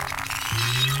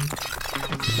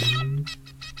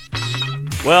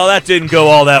Well, that didn't go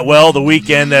all that well the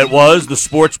weekend that was. The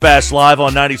Sports Bash Live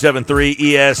on 97.3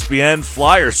 ESPN.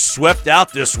 Flyers swept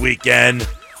out this weekend.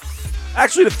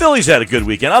 Actually, the Phillies had a good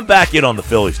weekend. I'm back in on the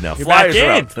Phillies now. You're Flyers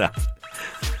back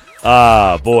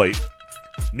are out. Boy.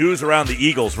 News around the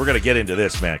Eagles. We're going to get into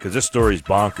this, man, because this story's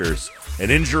bonkers. An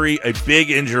injury, a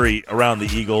big injury around the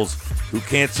Eagles who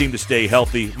can't seem to stay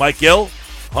healthy. Mike Gill,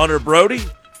 Hunter Brody,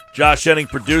 Josh Henning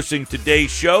producing today's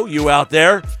show. You out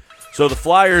there. So the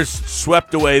Flyers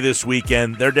swept away this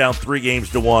weekend. They're down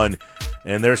 3-1,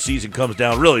 and their season comes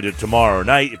down really to tomorrow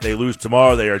night. If they lose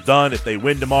tomorrow, they are done. If they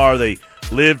win tomorrow, they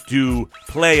live to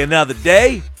play another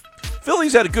day.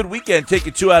 Phillies had a good weekend,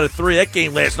 taking 2 out of 3. That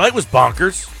game last night was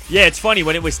bonkers. Yeah, it's funny.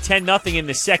 When it was 10-0 in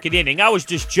the second inning, I was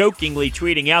just jokingly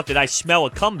tweeting out that I smell a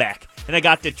comeback. And I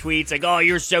got the tweets like, oh,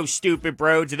 you're so stupid,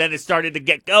 Brodes. And then it started to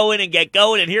get going.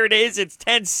 And here it is. It's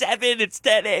 10-7. It's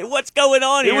 10-8. What's going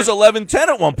on here? It was 11-10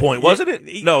 at one point, wasn't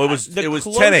it? No, it was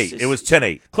 10-8. It was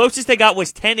 10-8. Closest they got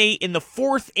was 10-8 in the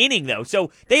fourth inning, though.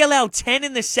 So they allowed 10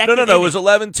 in the second inning. No. It was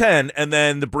 11-10, and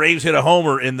then the Braves hit a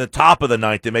homer in the top of the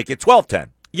ninth to make it 12-10.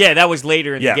 Yeah, that was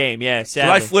later in the game. Yeah, sadly.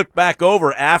 So I flipped back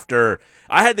over after.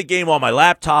 I had the game on my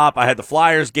laptop. I had the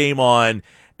Flyers game on.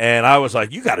 And I was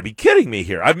like, you got to be kidding me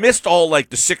here. I missed all, the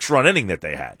 6-run inning that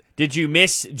they had. Did you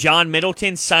miss John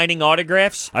Middleton signing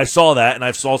autographs? I saw that, and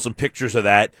I saw some pictures of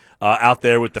that out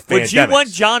there with the fans. Would you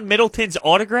want John Middleton's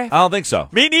autograph? I don't think so.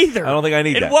 Me neither. I don't think I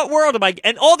need that. In what world am I?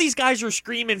 And all these guys are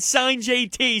screaming, sign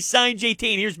JT, sign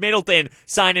JT. And here's Middleton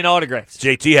signing autographs.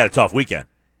 JT had a tough weekend.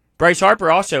 Bryce Harper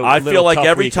also. I feel like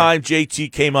every time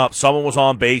JT came up, someone was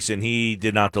on base, and he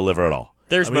did not deliver at all.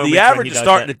 The average is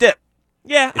starting to dip.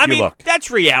 Yeah,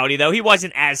 that's reality, though. He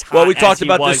wasn't as hot. Well, we talked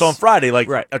about this on Friday. A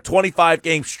right.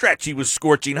 25-game stretch, he was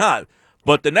scorching hot.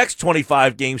 But the next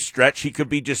 25-game stretch, he could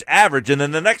be just average. And then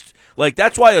the next,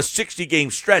 that's why a 60-game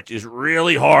stretch is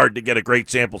really hard to get a great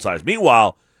sample size.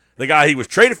 Meanwhile, the guy he was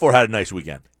traded for had a nice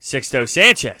weekend. Sixto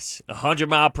Sanchez,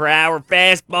 100-mile-per-hour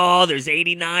fastball. There's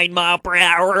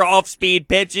 89-mile-per-hour off-speed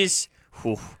pitches.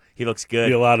 Whew. He looks good.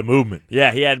 Be a lot of movement.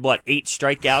 Yeah, he had, 8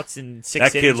 strikeouts in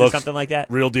 6 innings or something like that?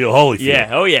 Real deal Holyfield. Yeah,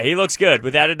 oh yeah, he looks good,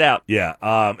 without a doubt. Yeah,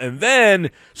 and then,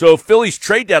 so Phillies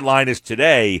trade deadline is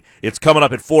today. It's coming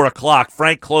up at 4 o'clock.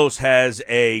 Frank Close has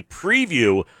a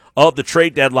preview of the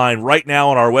trade deadline right now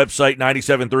on our website,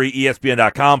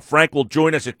 973ESPN.com. Frank will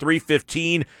join us at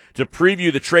 3:15 to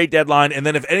preview the trade deadline, and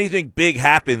then if anything big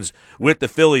happens with the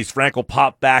Phillies, Frank will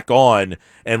pop back on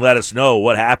and let us know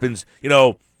what happens.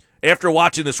 After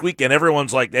watching this weekend,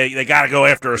 everyone's like, they got to go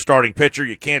after a starting pitcher.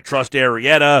 You can't trust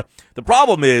Arrieta. The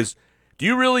problem is, do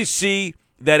you really see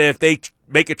that if they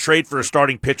make a trade for a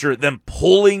starting pitcher, them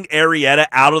pulling Arrieta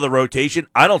out of the rotation?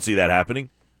 I don't see that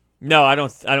happening. No, I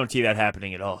don't see that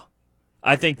happening at all.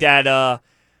 I think that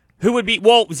who would be?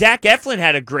 Well, Zach Eflin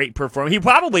had a great performance. He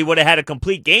probably would have had a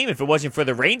complete game if it wasn't for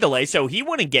the rain delay, so he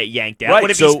wouldn't get yanked out. Right, would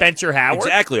it be Spencer Howard?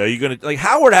 Exactly. Are you going to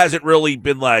Howard hasn't really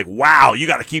been like, wow, you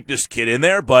got to keep this kid in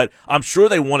there, but I'm sure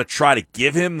they want to try to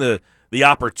give him the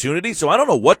opportunity. So I don't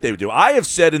know what they would do. I have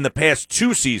said in the past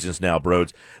 2 seasons now,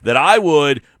 Brodes, that I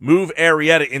would move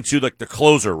Arrieta into the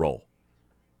closer role.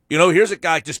 Here's a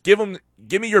guy, just give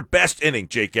me your best inning,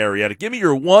 Jake Arrieta. Give me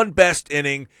your one best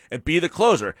inning and be the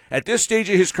closer. At this stage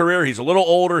of his career, he's a little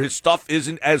older. His stuff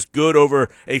isn't as good over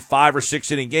a 5 or 6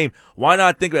 inning game. Why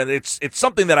not think about it? It's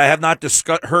something that I have not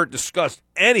heard discussed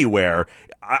anywhere.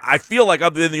 I feel like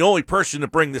I've been the only person to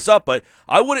bring this up, but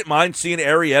I wouldn't mind seeing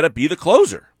Arrieta be the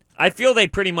closer. I feel they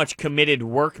pretty much committed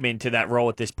Workman to that role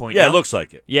at this point. Yeah, now. It looks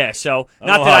like it. Yeah, so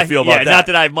not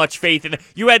that I have much faith in it.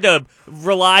 You had to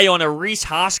rely on a Rhys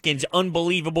Hoskins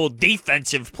unbelievable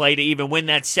defensive play to even win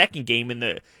that second game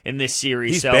in this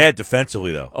series. He's bad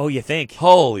defensively, though. Oh, you think?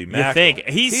 Holy mackerel. You think?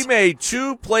 He made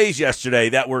 2 plays yesterday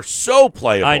that were so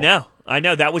playable. I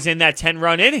know. That was in that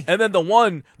 10-run inning. And then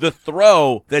the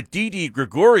throw that Didi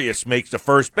Gregorius makes to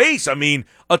first base. I mean,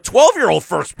 a 12-year-old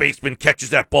first baseman catches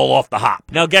that ball off the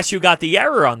hop. Now, guess who got the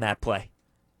error on that play?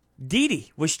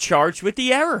 Didi was charged with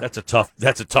the error. That's a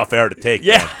tough error to take.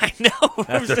 Yeah, man. I know.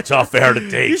 That's a tough error to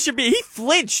take. He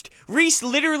flinched. Rhys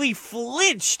literally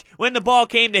flinched when the ball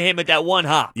came to him at that one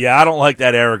hop. Yeah, I don't like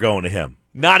that error going to him.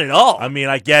 Not at all. I mean,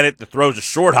 I get it. The throw's a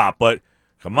short hop, but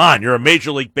come on, you're a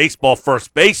Major League Baseball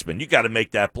first baseman. You got to make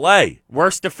that play.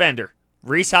 Worst defender,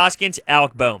 Rhys Hoskins,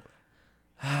 Alec Boehm.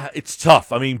 It's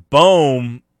tough. I mean,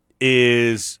 Boehm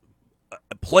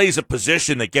plays a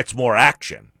position that gets more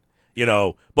action.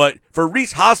 But for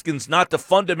Rhys Hoskins not to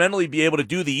fundamentally be able to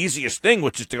do the easiest thing,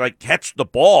 which is to catch the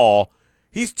ball,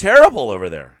 he's terrible over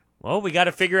there. Well, we got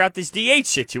to figure out this DH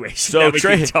situation So that we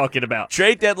keep talking about.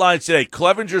 Trade deadline today.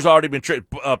 Clevenger's already been traded.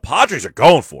 Padres are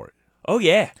going for it. Oh,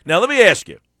 yeah. Now, let me ask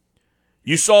you.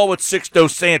 You saw what Sixto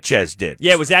Sanchez did.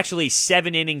 Yeah, it was actually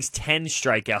 7 innings, 10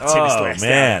 strikeouts in his last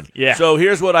man. outing. Yeah. So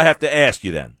here's what I have to ask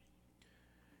you then.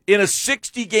 In a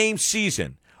 60-game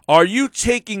season, are you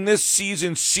taking this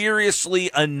season seriously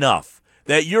enough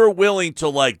that you're willing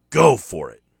to, go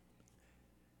for it?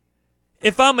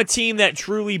 If I'm a team that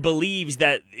truly believes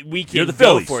that we can You're the go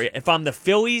Phillies. for it, if I'm the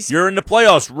Phillies, You're in the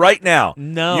playoffs right now.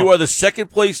 No. You are the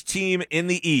second-place team in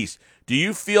the East. Do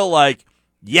you feel like,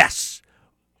 yes,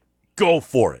 go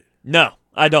for it? no,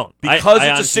 I don't. Because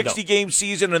I it's a honestly 60-game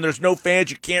season and there's no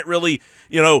fans, you can't really,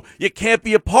 you can't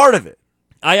be a part of it.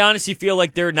 I honestly feel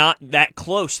like they're not that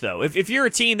close, though. If you're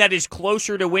a team that is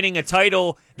closer to winning a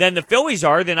title than the Phillies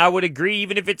are, then I would agree,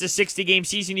 even if it's a 60-game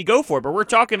season, you go for it. But we're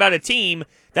talking about a team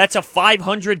that's a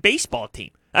 500 baseball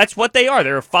team. That's what they are.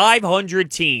 They're a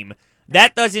 500 team.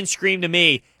 That doesn't scream to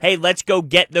me, hey, let's go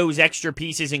get those extra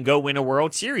pieces and go win a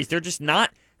World Series. They're just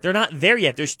not. They're not there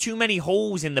yet. There's too many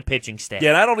holes in the pitching staff. Yeah,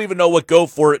 and I don't even know what go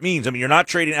for it means. I mean, you're not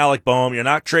trading Alec Boehm. You're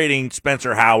not trading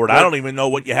Spencer Howard. I don't even know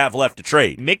what you have left to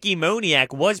trade. Mickey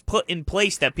Moniak was put in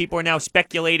place that people are now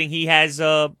speculating he has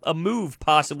a move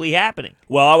possibly happening.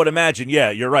 Well, I would imagine, yeah,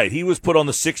 you're right. He was put on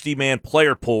the 60-man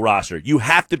player pool roster. You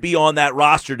have to be on that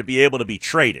roster to be able to be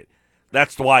traded.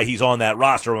 That's why he's on that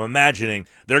roster. I'm imagining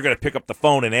they're going to pick up the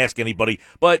phone and ask anybody.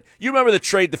 But you remember the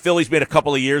trade the Phillies made a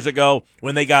couple of years ago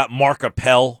when they got Mark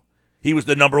Appel? He was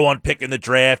the number 1 pick in the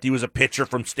draft. He was a pitcher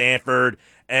from Stanford.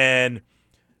 And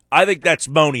I think that's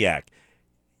Moniak.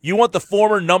 You want the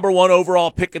former number 1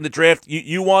 overall pick in the draft.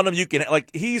 You want him. You can,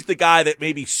 he's the guy that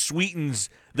maybe sweetens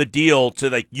the deal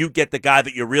to, you get the guy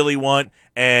that you really want,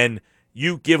 and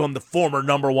you give them the former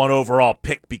number 1 overall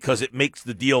pick because it makes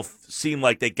the deal seem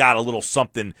like they got a little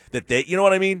something that they, you know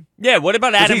what I mean? Yeah, what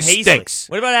about Adam he Hazley? stinks.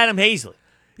 What about Adam Hazley?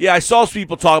 Yeah, I saw some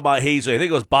people talk about Hazley. I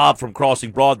think it was Bob from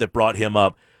Crossing Broad that brought him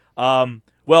up.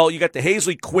 Well, you got the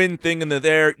Hazley-Quinn thing in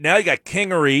there. Now you got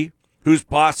Kingery, who's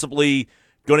possibly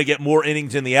going to get more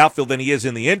innings in the outfield than he is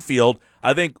in the infield.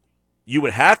 I think you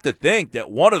would have to think that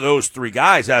one of those 3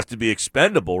 guys has to be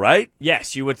expendable, right?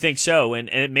 Yes, you would think so.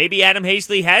 And maybe Adam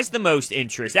Hazley has the most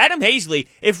interest. Adam Hazley,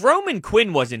 if Roman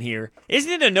Quinn wasn't here,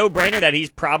 isn't it a no-brainer that he's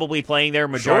probably playing there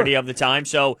majority of the time?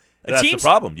 So that's the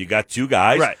problem. You got 2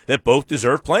 guys that both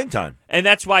deserve playing time. And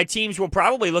that's why teams will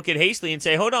probably look at Hazley and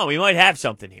say, hold on, we might have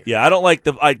something here. Yeah, I don't like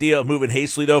the idea of moving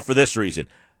Hazley, though, for this reason.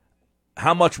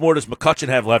 How much more does McCutchen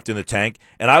have left in the tank?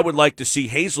 And I would like to see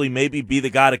Hazley maybe be the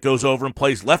guy that goes over and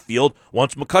plays left field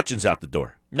once McCutchen's out the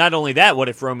door. Not only that, what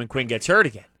if Roman Quinn gets hurt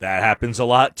again? That happens a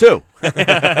lot, too.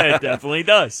 It definitely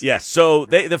does. Yes, so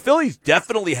the Phillies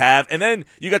definitely have. And then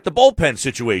you got the bullpen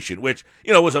situation, which,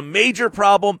 was a major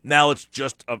problem. Now it's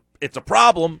just it's a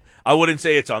problem. I wouldn't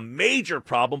say it's a major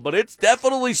problem, but it's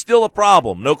definitely still a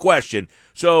problem, no question.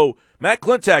 So Matt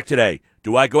Klentak today,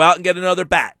 do I go out and get another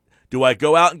bat? Do I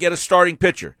go out and get a starting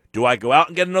pitcher? Do I go out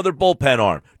and get another bullpen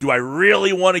arm? Do I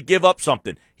really want to give up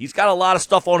something? He's got a lot of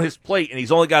stuff on his plate, and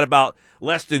he's only got about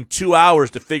less than 2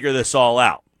 hours to figure this all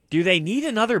out. Do they need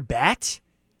another bat?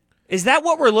 Is that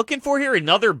what we're looking for here?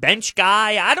 Another bench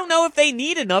guy? I don't know if they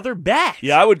need another bat.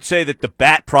 Yeah, I would say that the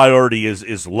bat priority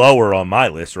is lower on my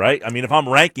list, right? I mean, if I'm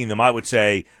ranking them, I would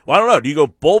say, well, I don't know. Do you go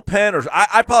bullpen or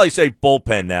I probably say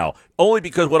bullpen now, only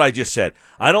because what I just said.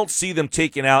 I don't see them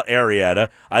taking out Arrieta.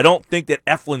 I don't think that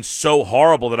Eflin's so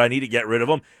horrible that I need to get rid of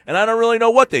him, and I don't really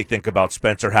know what they think about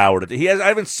Spencer Howard. I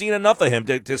haven't seen enough of him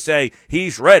to say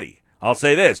he's ready. I'll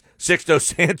say this, Sixto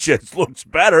Sanchez looks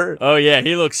better. Oh, yeah,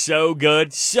 he looks so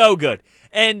good, so good.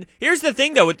 And here's the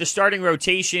thing, though, with the starting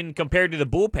rotation compared to the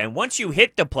bullpen. Once you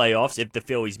hit the playoffs, if the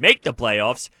Phillies make the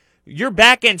playoffs, your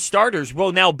back-end starters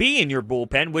will now be in your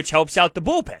bullpen, which helps out the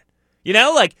bullpen.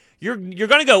 You're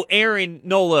going to go Aaron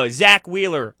Nola, Zach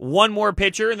Wheeler, one more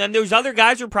pitcher, and then those other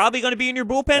guys are probably going to be in your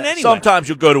bullpen anyway. Sometimes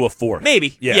you'll go to a 4th.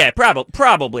 Maybe. Yeah,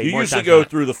 probably. You usually go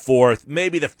through the 4th.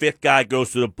 Maybe the 5th guy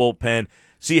goes through the bullpen.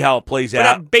 See how it plays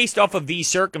out. But based off of these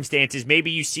circumstances, maybe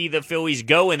you see the Phillies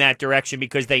go in that direction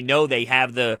because they know they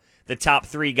have the top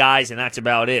 3 guys, and that's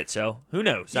about it. So who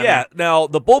knows? Now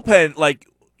the bullpen,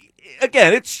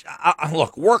 again, it's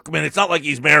look, Workman. It's not like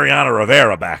he's Mariano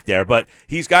Rivera back there, but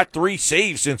he's got 3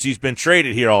 saves since he's been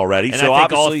traded here already. And so I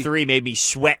think obviously, all 3 made me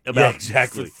sweat about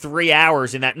exactly 3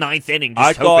 hours in that 9th inning,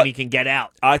 hoping he can get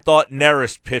out. I thought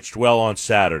Neris pitched well on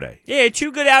Saturday. Yeah,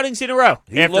 2 good outings in a row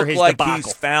He after looked his like debacle.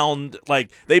 He's found,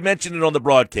 they mentioned it on the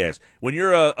broadcast. When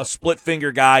you're a split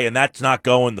finger guy and that's not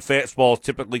going, the fastball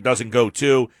typically doesn't go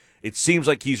too. It seems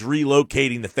like he's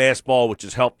relocating the fastball, which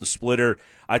has helped the splitter.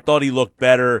 I thought he looked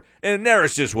better, and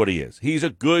Neris is what he is. He's a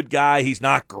good guy. He's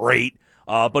not great,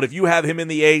 but if you have him in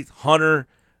the eighth, Hunter,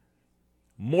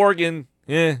 Morgan,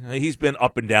 he's been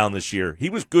up and down this year. He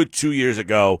was good 2 years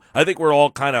ago. I think we're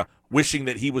all kind of wishing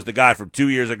that he was the guy from 2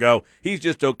 years ago. He's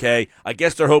just okay. I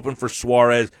guess they're hoping for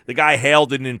Suarez. The guy Hale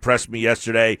didn't impress me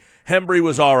yesterday. Hembry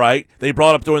was all right. They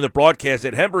brought up during the broadcast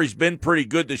that Hembry's been pretty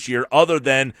good this year, other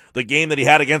than the game that he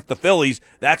had against the Phillies.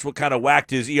 That's what kind of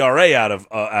whacked his ERA out of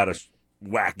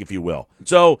whack, if you will.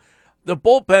 So the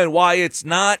bullpen, why it's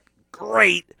not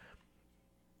great,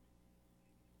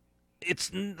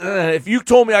 it's if you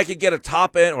told me I could get a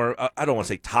top end, or I don't want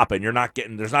to say top end,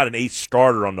 there's not an eighth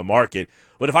starter on the market.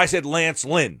 But if I said Lance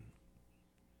Lynn,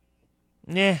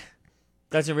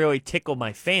 doesn't really tickle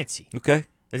my fancy. Okay.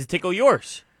 Does it tickle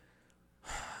yours?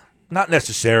 Not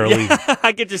necessarily. Yeah,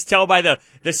 I could just tell by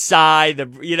the sigh,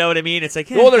 you know what I mean? It's like,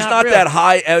 well, there's not really that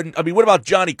high end. I mean, what about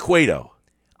Johnny Cueto?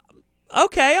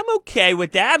 Okay, I'm okay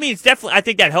with that. I mean, it's definitely, I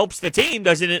think that helps the team.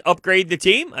 Doesn't it upgrade the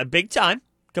team a big time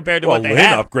compared to what they Lynn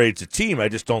have? upgrades the team. I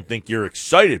just don't think you're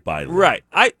excited by it. Right.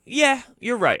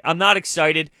 You're right. I'm not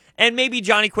excited. And maybe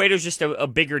Johnny Cueto's just a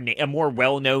bigger name, a more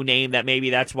well-known name, that maybe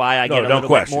that's why I get a little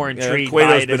bit more intrigued by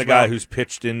Cueto's it been as a guy well. who's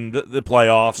pitched in the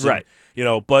playoffs. Right.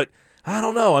 And, but I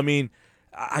don't know. I mean,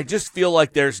 I just feel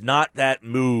like there's not that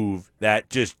move that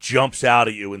just jumps out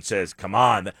at you and says, come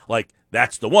on, like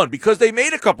that's the one. Because they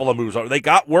made a couple of moves. They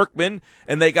got Workman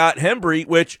and they got Hembry,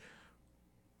 which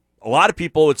a lot of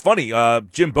people, it's funny,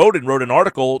 Jim Bowden wrote an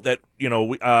article that,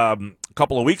 a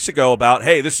couple of weeks ago about,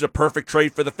 hey, this is a perfect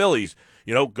trade for the Phillies.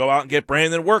 Go out and get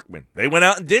Brandon Workman. They went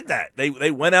out and did that.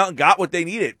 They went out and got what they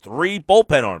needed, 3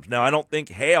 bullpen arms. Now, I don't think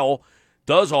Hale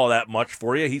does all that much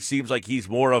for you. He seems like he's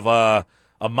more of a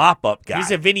mop-up guy.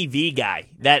 He's a Vinny V guy.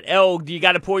 You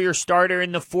got to pull your starter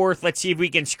in the 4th. Let's see if we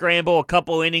can scramble a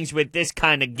couple innings with this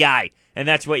kind of guy. And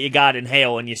that's what you got in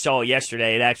Hale, and you saw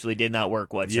yesterday it actually did not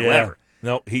work whatsoever. Yeah.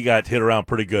 No, he got hit around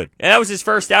pretty good. And that was his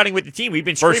first outing with the team. We've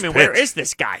been screaming, where is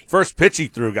this guy? First pitch he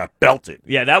threw got belted.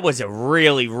 Yeah, that was a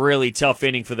really, really tough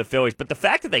inning for the Phillies. But the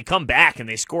fact that they come back and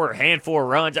they score a handful of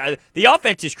runs, the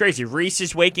offense is crazy. Reese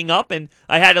is waking up, and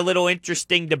I had a little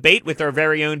interesting debate with our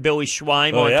very own Billy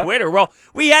Schweim on Twitter. Well,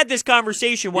 we had this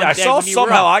conversation one day. I saw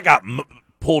somehow I got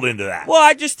pulled into that. Well,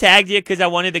 I just tagged you because I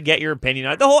wanted to get your opinion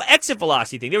on it. The whole exit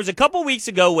velocity thing. There was a couple weeks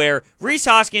ago where Rhys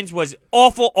Hoskins was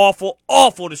awful, awful,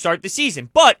 awful to start the season.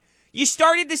 But you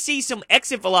started to see some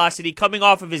exit velocity coming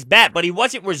off of his bat, but it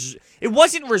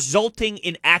wasn't resulting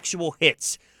in actual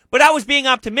hits. But I was being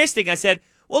optimistic. I said,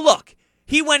 well, look,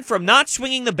 he went from not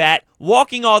swinging the bat,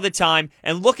 walking all the time,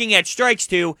 and looking at strikes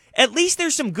to, at least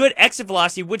there's some good exit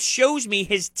velocity, which shows me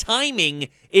his timing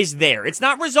is there. It's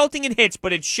not resulting in hits,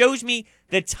 but it shows me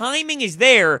the timing is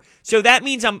there. So that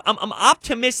means I'm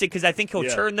optimistic because I think he'll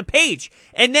turn the page.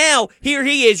 And now here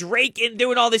he is raking,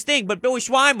 doing all this thing. But Billy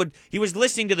Schweim, he was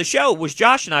listening to the show. It was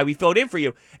Josh and I. We filled in for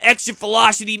you. Exit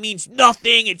velocity means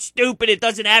nothing. It's stupid. It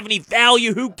doesn't have any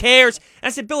value. Who cares? And I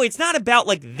said, Billy, it's not about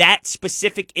like that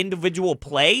specific individual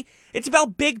play. It's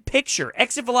about big picture.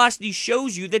 Exit velocity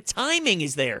shows you the timing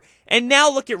is there. And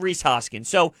now look at Rhys Hoskins.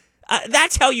 So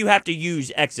that's how you have to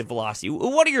use exit velocity.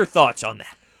 What are your thoughts on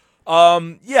that?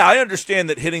 I understand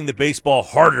that hitting the baseball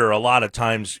harder a lot of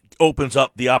times opens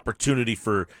up the opportunity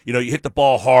for, you hit the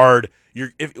ball hard.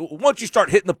 Once you start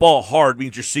hitting the ball hard,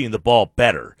 means you're seeing the ball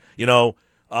better,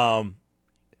 Now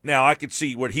I can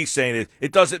see what he's saying is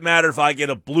it doesn't matter if I get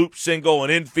a bloop single, an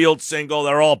infield single,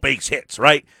 they're all base hits,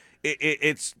 right?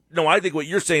 I think what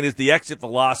you're saying is the exit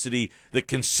velocity, the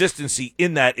consistency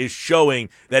in that is showing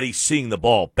that he's seeing the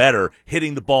ball better,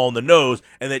 hitting the ball in the nose,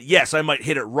 and that, yes, I might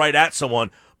hit it right at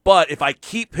someone, but if I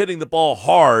keep hitting the ball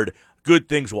hard, good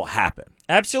things will happen.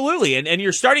 Absolutely, and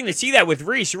you're starting to see that with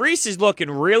Rhys. Rhys is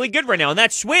looking really good right now, and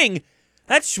that swing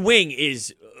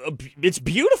is it's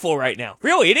beautiful right now.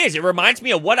 Really, it is. It reminds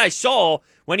me of what I saw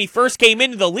when he first came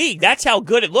into the league. That's how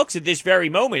good it looks at this very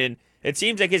moment, and it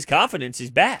seems like his confidence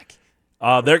is back.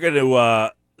 They're going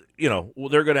to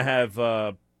have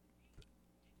the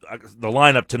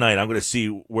lineup tonight. I'm going to see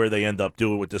where they end up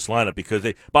doing with this lineup because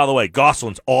by the way,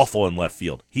 Gosselin's awful in left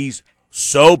field. He's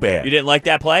so bad. You didn't like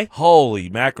that play? Holy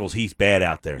mackerels, he's bad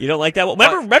out there. You don't like that one?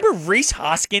 Remember Rhys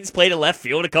Hoskins played in left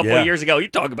field a couple of years ago? You're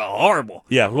talking about horrible.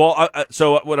 Yeah, well,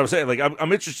 so what I'm saying, like,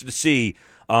 I'm interested to see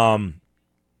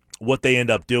what they end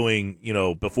up doing,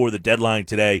 before the deadline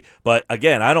today. But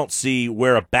again, I don't see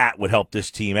where a bat would help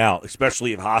this team out,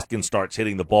 especially if Hoskins starts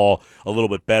hitting the ball a little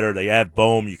bit better. They add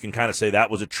Bohm. You can kind of say that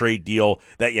was a trade deal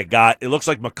that you got. It looks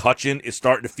like McCutchen is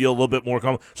starting to feel a little bit more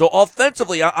comfortable. So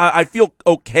offensively, I feel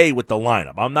okay with the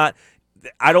lineup. I'm not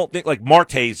I don't think like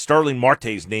Starling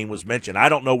Marte's name was mentioned. I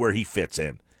don't know where he fits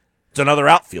in. It's another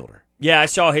outfielder. Yeah, I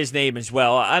saw his name as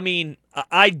well. I mean,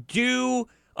 I do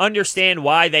understand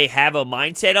why they have a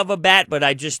mindset of a bat, but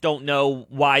I just don't know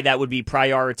why that would be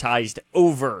prioritized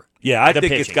over. Yeah, I think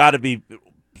pitching. it's got to be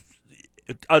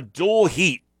a dual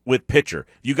heat with pitcher.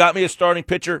 You got me a starting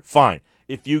pitcher, fine.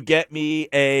 If you get me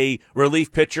a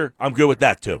relief pitcher, I'm good with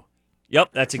that too. Yep,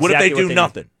 that's exactly what if they what do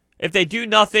nothing? If they do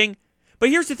nothing, but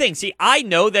here's the thing. See, I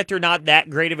know that they're not that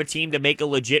great of a team to make a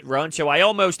legit run, so I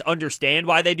almost understand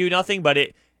why they do nothing, but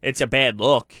it's a bad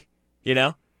look, you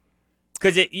know?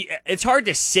 Because it's hard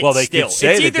to sit still. Well, they could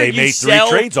say that they made 3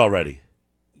 trades already.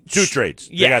 2 trades.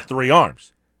 Yeah. They got 3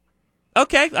 arms.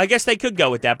 Okay, I guess they could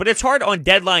go with that. But it's hard on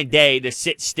deadline day to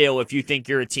sit still if you think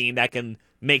you're a team that can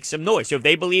make some noise. So if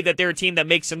they believe that they're a team that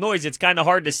makes some noise, it's kind of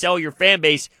hard to sell your fan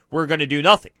base, we're going to do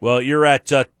nothing. Well, you're at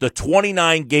the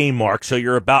 29-game mark, so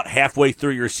you're about halfway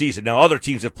through your season. Now, other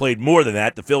teams have played more than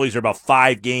that. The Phillies are about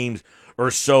 5 games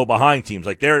or so behind teams.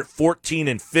 Like they're at 14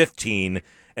 and 15,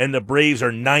 and the Braves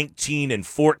are 19 and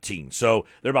 14. So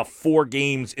they're about 4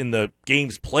 games in the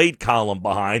games played column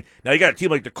behind. Now you got a team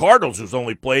like the Cardinals who's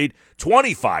only played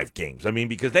 25 games. I mean,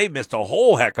 because they've missed a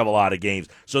whole heck of a lot of games.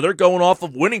 So they're going off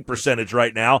of winning percentage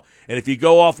right now. And if you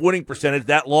go off winning percentage,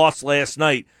 that loss last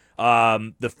night,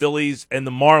 the Phillies and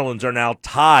the Marlins are now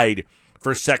tied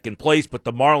for second place, but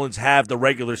the Marlins have the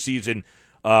regular season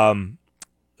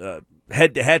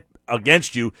head-to-head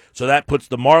against you, so that puts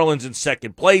the Marlins in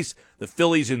second place, the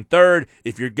Phillies in third.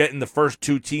 If you're getting the first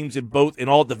 2 teams in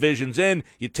all divisions in,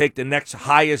 you take the next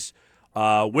highest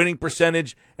winning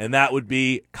percentage, and that would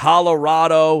be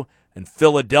Colorado, and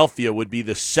Philadelphia would be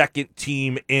the second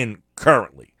team in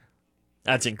currently.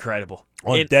 That's incredible.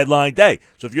 On deadline day.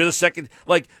 So if you're the second,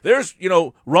 like there's,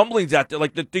 rumblings out there,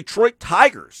 like the Detroit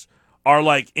Tigers are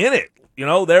like in it.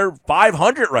 They're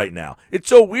 500 right now. It's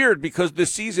so weird because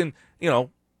this season,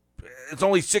 it's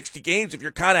only 60 games if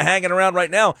you're kind of hanging around right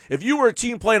now. If you were a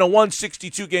team playing a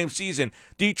 162-game season,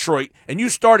 Detroit, and you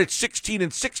started 16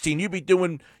 and 16, you'd be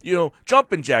doing,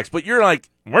 jumping jacks. But you're like,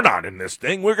 we're not in this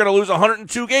thing. We're going to lose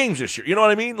 102 games this year. You know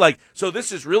what I mean? Like, so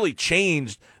this has really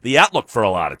changed the outlook for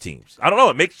a lot of teams. I don't know.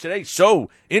 It makes today so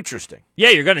interesting. Yeah,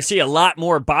 you're going to see a lot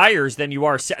more buyers than you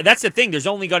are. That's the thing. There's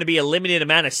only going to be a limited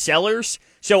amount of sellers.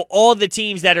 So all the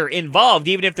teams that are involved,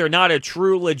 even if they're not a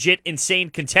true, legit,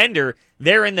 insane contender,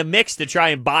 they're in the mix to try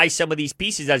and buy some of these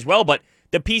pieces as well. But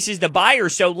the pieces to buy are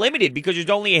so limited because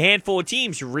there's only a handful of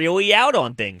teams really out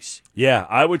on things. Yeah,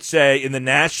 I would say in the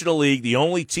National League, the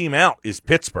only team out is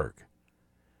Pittsburgh.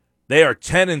 They are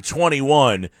 10 and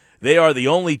 21. They are the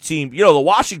only team. The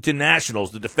Washington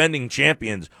Nationals, the defending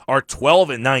champions, are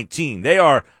 12 and 19. They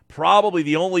are probably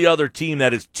the only other team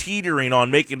that is teetering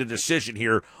on making a decision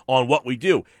here on what we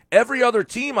do. Every other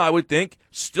team, I would think,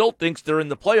 still thinks they're in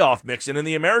the playoff mix. And in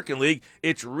the American League,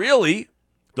 it's really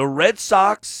the Red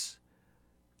Sox,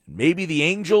 maybe the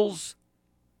Angels.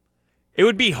 It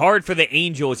would be hard for the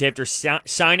Angels after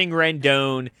signing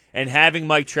Rendon and having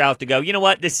Mike Trout to go, you know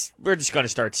what, we're just going to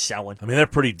start selling. I mean, they're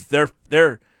pretty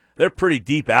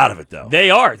deep out of it, though.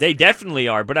 They are. They definitely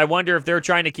are. But I wonder if they're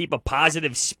trying to keep a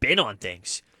positive spin on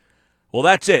things. Well,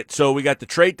 that's it. So we got the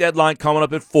trade deadline coming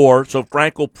up at 4. So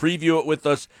Frank will preview it with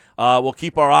us. We'll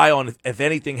keep our eye on if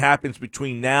anything happens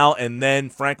between now and then.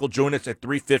 Frank will join us at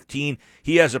 3:15.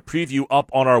 He has a preview up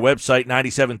on our website,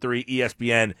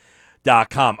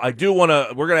 973ESPN.com. I do want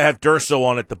to – we're going to have Durso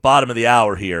on at the bottom of the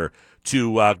hour here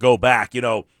to go back. I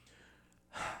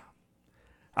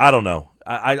don't know.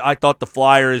 I thought the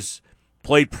Flyers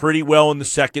played pretty well in the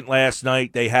second last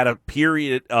night. They had a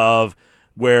period of –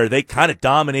 where they kind of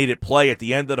dominated play at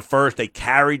the end of the first. They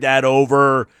carried that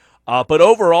over. But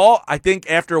overall, I think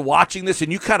after watching this,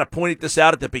 and you kind of pointed this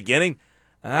out at the beginning,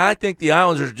 I think the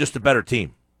Islanders are just a better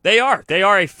team. They are. They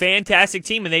are a fantastic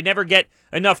team, and they never get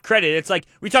enough credit. It's like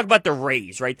we talk about the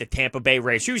Rays, right? The Tampa Bay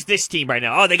Rays. Who's this team right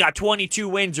now? Oh, they got 22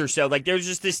 wins or so. Like, there's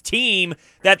just this team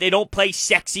that they don't play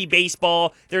sexy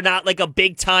baseball. They're not like a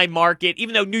big-time market,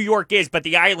 even though New York is, but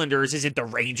the Islanders isn't the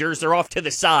Rangers. They're off to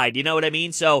the side. You know what I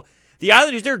mean? So the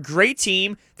Islanders, they're a great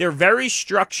team. They're very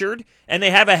structured, and they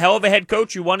have a hell of a head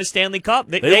coach who won a Stanley Cup.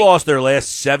 They lost their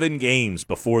last 7 games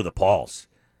before the pause.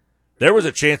 There was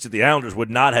a chance that the Islanders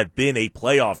would not have been a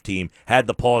playoff team had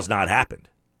the pause not happened.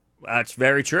 That's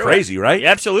very true. Crazy, right?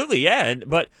 Absolutely, yeah.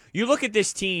 But you look at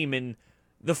this team, and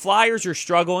the Flyers are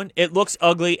struggling. It looks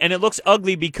ugly, and it looks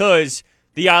ugly because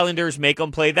the Islanders make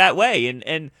them play that way.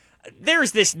 And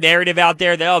there's this narrative out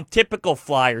there that, typical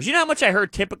Flyers. You know how much I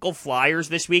heard typical Flyers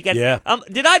this weekend? Yeah.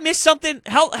 Did I miss something?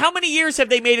 How many years have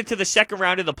they made it to the second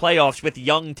round of the playoffs with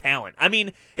young talent? I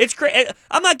mean, it's crazy.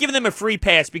 I'm not giving them a free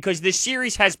pass because this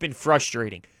series has been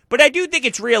frustrating. But I do think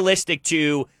it's realistic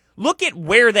to look at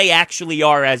where they actually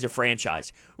are as a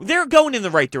franchise. They're going in the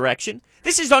right direction.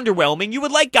 This is underwhelming. You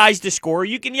would like guys to score.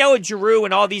 You can yell at Giroux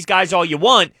and all these guys all you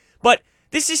want, but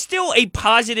this is still a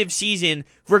positive season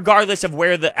regardless of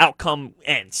where the outcome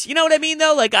ends. You know what I mean,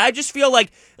 though? Like, I just feel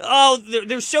like,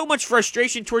 there's so much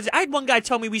frustration towards it. I had one guy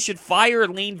tell me we should fire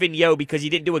Lane Vigneault because he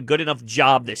didn't do a good enough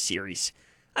job this series.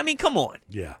 I mean, come on.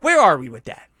 Yeah. Where are we with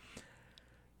that?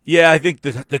 Yeah, I think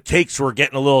the takes were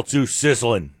getting a little too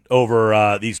sizzling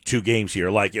over these two games here.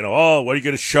 Like, what are you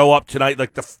going to show up tonight?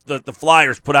 Like, the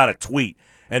Flyers put out a tweet.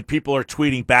 And people are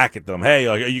tweeting back at them, hey,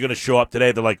 are you going to show up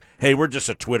today? They're like, hey, we're just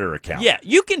a Twitter account. Yeah,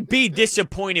 you can be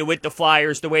disappointed with the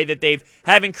Flyers the way that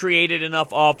haven't created enough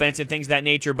offense and things of that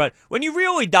nature. But when you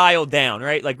really dial down,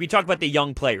 right, like we talk about the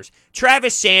young players,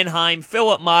 Travis Sanheim,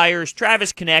 Philip Myers,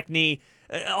 Travis Konechny,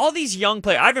 all these young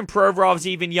players, Ivan Provorov's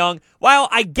even young. While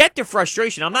I get the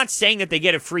frustration, I'm not saying that they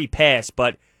get a free pass,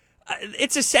 but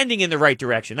it's ascending in the right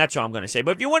direction. That's all I'm going to say.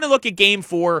 But if you want to look at Game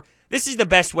 4, this is the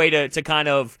best way to kind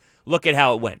of look at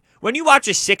how it went. When you watch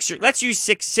a Sixer, let's use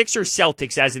Sixer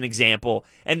Celtics as an example,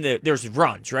 and there's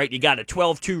runs, right? You got a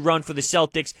 12-2 run for the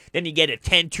Celtics, then you get a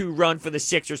 10-2 run for the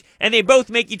Sixers, and they both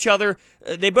make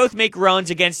runs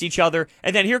against each other,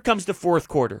 and then here comes the fourth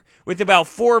quarter with about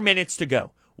 4 minutes to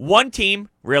go. One team,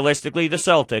 realistically the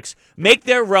Celtics, make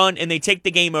their run and they take the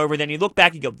game over. Then you look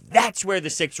back and go, that's where the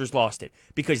Sixers lost it.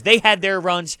 Because they had their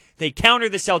runs, they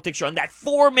countered the Celtics run. That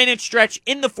 4-minute stretch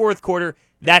in the fourth quarter,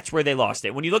 that's where they lost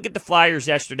it. When you look at the Flyers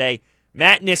yesterday,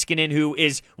 Matt Niskanen, who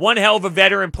is one hell of a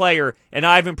veteran player, and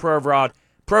Ivan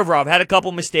Provorov had a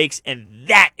couple mistakes, and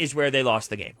that is where they lost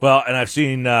the game. Well, and I've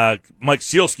seen Mike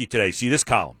Sealski today. See this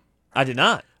column? I did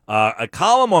not. A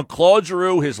column on Claude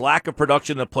Giroux, his lack of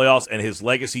production in the playoffs, and his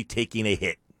legacy taking a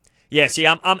hit. Yeah, see,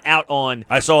 I'm out on.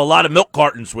 I saw a lot of milk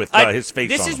cartons with his face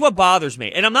on This is them. what bothers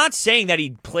me. And I'm not saying that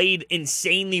he played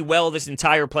insanely well this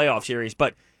entire playoff series,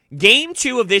 but Game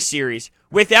 2 of this series,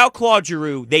 without Claude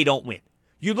Giroux, they don't win.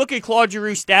 You look at Claude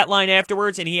Giroux's stat line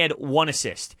afterwards, and he had 1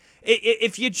 assist.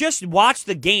 If you just watch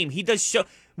the game, he does so.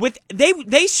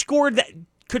 They scored that.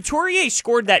 Couturier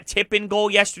scored that tip-in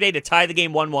goal yesterday to tie the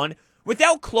game 1-1.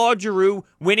 Without Claude Giroux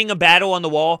winning a battle on the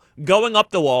wall, going up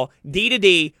the wall,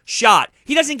 D-to-D, shot,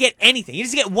 he doesn't get anything. He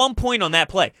doesn't get 1 point on that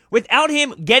play. Without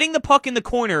him getting the puck in the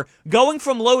corner, going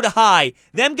from low to high,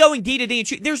 them going D-to-D and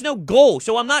shoot, there's no goal.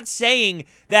 So I'm not saying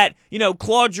that,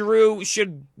 Claude Giroux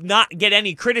should not get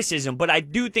any criticism, but I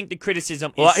do think the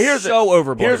criticism is so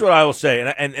overboard. Here's what I will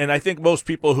say, and I think most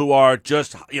people who are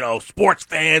just, sports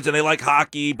fans and they like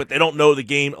hockey, but they don't know the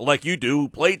game like you do, who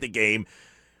played the game,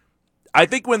 I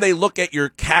think when they look at your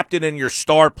captain and your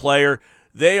star player,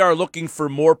 they are looking for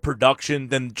more production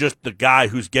than just the guy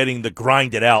who's getting the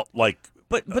grinded out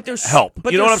but there's help.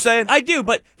 But you know what I'm saying? I do,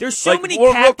 but there's so many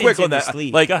real captains quick in on this that.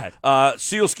 league. Like Go ahead.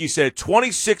 Sealski said,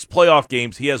 26 playoff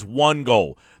games, he has 1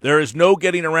 goal. There is no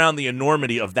getting around the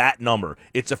enormity of that number.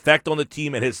 Its effect on the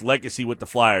team and his legacy with the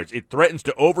Flyers. It threatens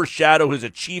to overshadow his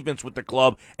achievements with the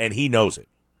club, and he knows it.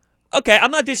 Okay,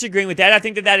 I'm not disagreeing with that. I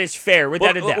think that is fair,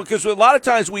 without a doubt. Because a lot of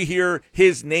times we hear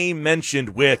his name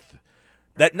mentioned with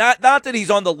that, not that he's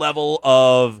on the level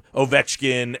of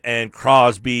Ovechkin and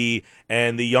Crosby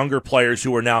and the younger players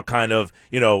who are now kind of,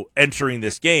 entering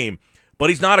this game, but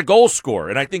he's not a goal scorer.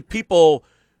 And I think people,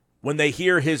 when they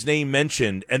hear his name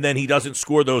mentioned and then he doesn't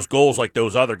score those goals like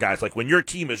those other guys, like when your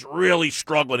team is really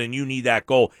struggling and you need that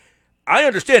goal, I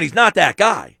understand he's not that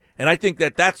guy. And I think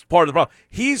that that's part of the problem.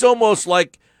 He's almost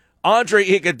like Andre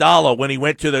Iguodala when he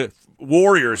went to the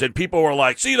Warriors, and people were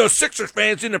like, see, those Sixers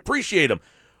fans didn't appreciate him.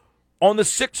 On the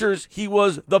Sixers, he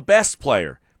was the best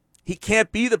player. He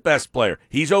can't be the best player.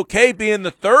 He's okay being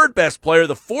the third best player,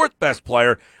 the fourth best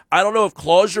player. I don't know if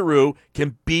Claude Giroux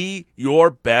can be your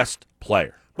best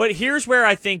player. But here's where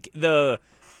I think the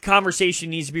conversation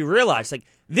needs to be realized. Like,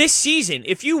 this season,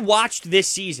 if you watched this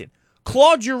season,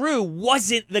 Claude Giroux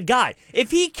wasn't the guy.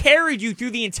 If he carried you through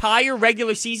the entire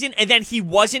regular season and then he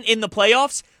wasn't in the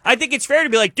playoffs, I think it's fair to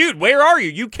be like, dude, where are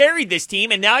you? You carried this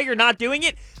team and now you're not doing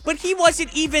it. But he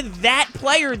wasn't even that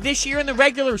player this year in the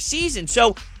regular season.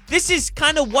 So this is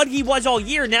kind of what he was all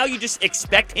year. Now you just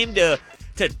expect him to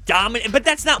dominate. But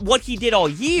that's not what he did all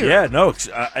year. Yeah, no.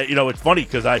 It's funny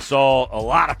because I saw a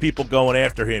lot of people going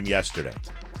after him yesterday.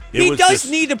 He does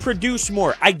need to produce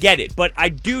more. I get it. But I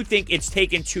do think it's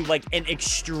taken to an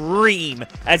extreme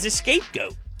as a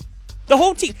scapegoat.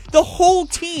 The whole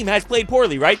team has played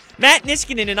poorly, right? Matt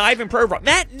Niskanen and Ivan Provorov.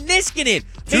 Matt Niskanen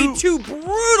made two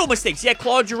brutal mistakes. Yeah,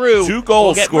 Claude Giroux. 2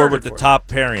 goals scored with the top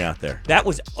pairing out there. That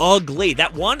was ugly.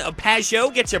 That one,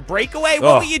 Pajot gets a breakaway.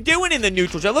 What were you doing in the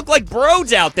neutrals? I look like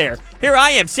Brodes out there. Here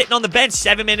I am sitting on the bench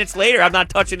 7 minutes later. I'm not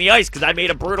touching the ice because I made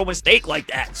a brutal mistake like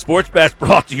that. Sports Bash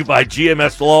brought to you by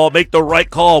GMS Law. Make the right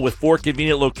call with 4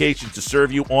 convenient locations to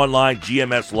serve you online.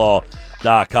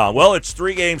 GMSLaw.com. Well, it's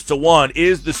 3-1.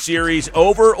 Is the series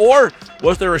over, or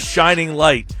was there a shining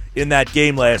light in that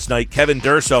game last night? Kevin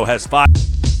Durso has 5.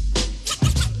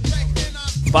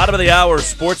 Bottom of the hour,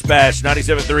 Sports Bash,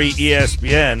 97.3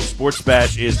 ESPN. Sports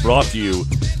Bash is brought to you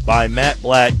by Matt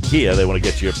Black Kia. They want to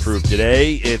get you approved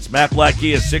today. It's Matt Black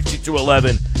Kia,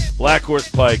 6211 Black Horse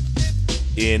Pike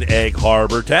in Egg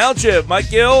Harbor Township. Mike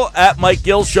Gill, at Mike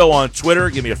Gill Show on Twitter.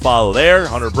 Give me a follow there.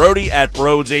 Hunter Brody, at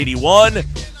Brodes81.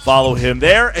 Follow him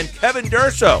there. And Kevin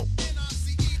Durso,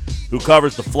 who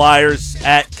covers the Flyers,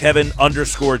 at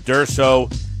Kevin_Durso.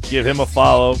 Give him a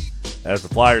follow as the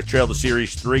Flyers trail the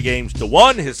series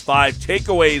 3-1. His 5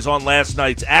 takeaways on last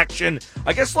night's action.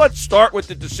 I guess let's start with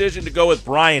the decision to go with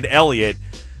Brian Elliott.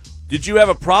 Did you have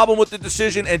a problem with the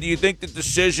decision, and do you think the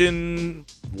decision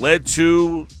led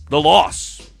to the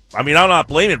loss? I mean, I'm not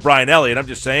blaming Brian Elliott. I'm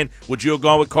just saying, would you have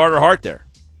gone with Carter Hart there?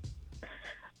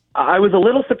 I was a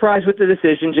little surprised with the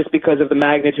decision just because of the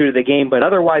magnitude of the game, but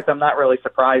otherwise I'm not really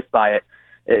surprised by it.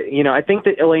 I think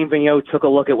that Alain Vigneault took a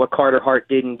look at what Carter Hart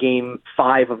did in Game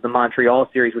 5 of the Montreal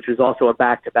series, which was also a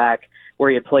back-to-back where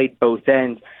he had played both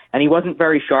ends, and he wasn't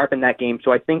very sharp in that game.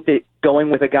 So I think that going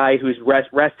with a guy who's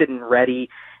rested and ready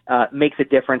makes a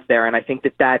difference there, and I think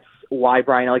that that's why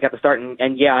Brian Elliott got the start.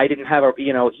 And yeah, I didn't have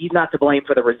he's not to blame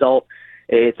for the result.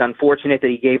 It's unfortunate that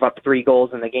he gave up 3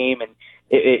 goals in the game, and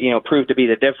it proved to be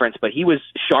the difference. But he was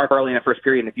sharp early in the first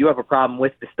period. And if you have a problem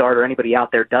with the start, or anybody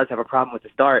out there does have a problem with the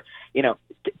start,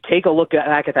 take a look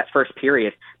back at that first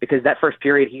period, because that first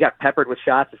period he got peppered with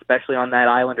shots, especially on that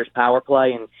Islanders power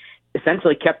play, and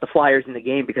essentially kept the Flyers in the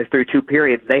game because through 2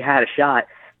 periods they had a shot.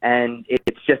 And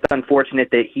it's just unfortunate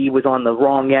that he was on the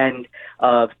wrong end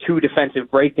of 2 defensive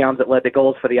breakdowns that led to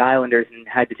goals for the Islanders and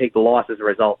had to take the loss as a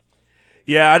result.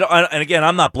 Yeah, and again,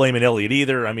 I'm not blaming Elliott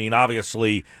either. I mean,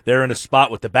 obviously, they're in a spot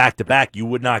with the back-to-back. You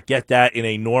would not get that in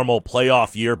a normal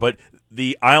playoff year, but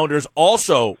the Islanders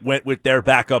also went with their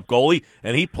backup goalie,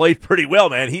 and he played pretty well,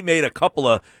 man. He made a couple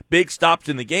of big stops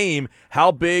in the game.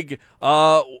 How big,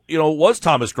 was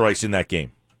Thomas Greiss in that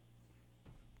game?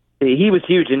 He was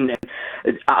huge, and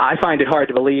I find it hard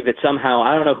to believe that somehow,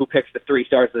 I don't know who picks the 3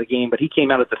 stars of the game, but he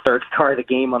came out as the 3rd star of the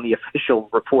game on the official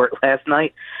report last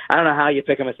night. I don't know how you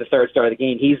pick him as the 3rd star of the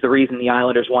game. He's the reason the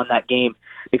Islanders won that game,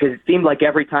 because it seemed like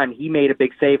every time he made a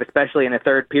big save, especially in the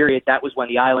 3rd period, that was when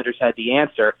the Islanders had the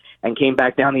answer and came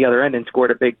back down the other end and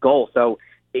scored a big goal. So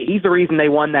he's the reason they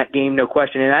won that game, no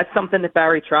question. And that's something that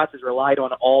Barry Trotz has relied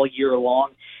on all year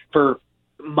long. For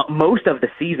most of the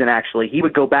season, actually, he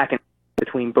would go back and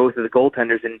between both of the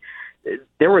goaltenders, and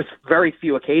there was very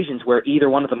few occasions where either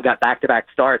one of them got back-to-back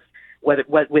starts,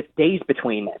 with days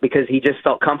between, because he just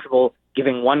felt comfortable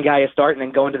giving one guy a start and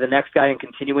then going to the next guy and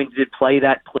continuing to play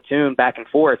that platoon back and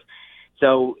forth.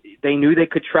 So they knew they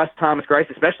could trust Thomas Greiss,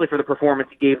 especially for the performance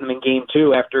he gave them in Game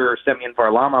 2 after Semyon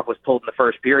Varlamov was pulled in the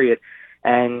first period,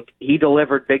 and he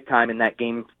delivered big time in that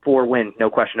Game 4 win, no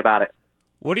question about it.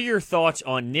 What are your thoughts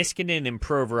on Niskanen and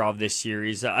Provorov this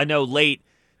series? I know late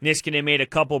Niskanen made a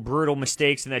couple brutal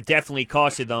mistakes, and that definitely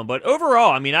costed them. But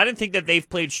overall, I mean, I didn't think that they've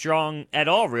played strong at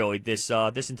all, really, this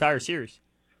entire series.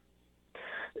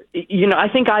 I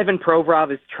think Ivan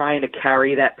Provorov is trying to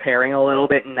carry that pairing a little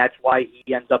bit, and that's why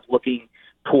he ends up looking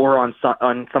poor on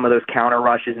some of those counter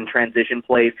rushes and transition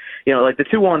plays. Like the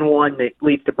 2-on-1 that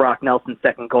leads to Brock Nelson's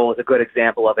second goal is a good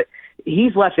example of it.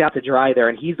 He's left out to dry there,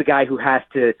 and he's the guy who has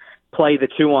to play the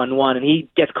 2-on-1, and he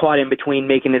gets caught in between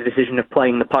making the decision of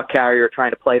playing the puck carrier or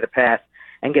trying to play the pass,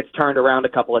 and gets turned around a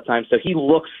couple of times. So he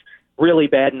looks really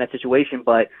bad in that situation,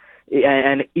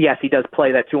 and yes, he does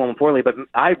play that 2-on-1 poorly, but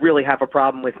I really have a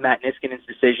problem with Matt Niskanen's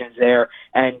decisions there,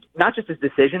 and not just his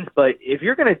decisions, but if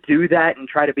you're going to do that and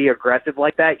try to be aggressive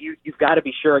like that, you've got to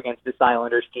be sure against this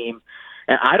Islanders team.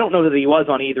 And I don't know that he was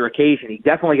on either occasion. He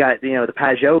definitely got, the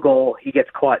Pajot goal, he gets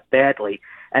caught badly,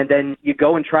 and then you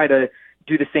go and try to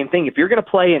do the same thing. If you're going to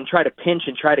play and try to pinch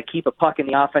and try to keep a puck in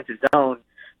the offensive zone,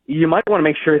 you might want to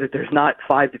make sure that there's not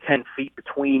 5 to 10 feet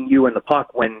between you and the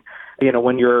puck when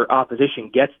your opposition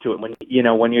gets to it, when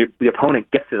the opponent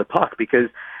gets to the puck, because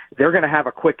they're going to have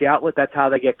a quick outlet. That's how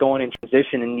they get going in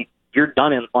transition, and you're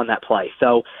done on that play.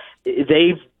 So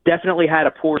they've definitely had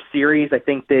a poor series. I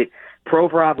think that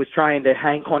Provorov was trying to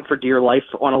hang on for dear life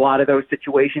on a lot of those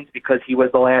situations because he was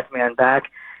the last man back.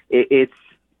 It's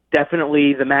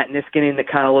definitely the Matt Niskanen that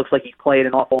kind of looks like he's played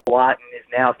an awful lot and is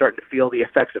now starting to feel the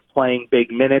effects of playing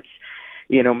big minutes.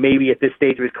 Maybe at this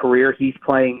stage of his career, he's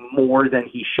playing more than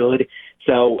he should.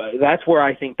 So that's where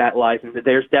I think that lies, and that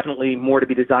there's definitely more to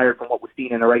be desired from what was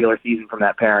seen in the regular season from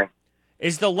that pairing.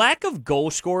 Is the lack of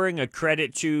goal scoring a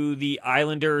credit to the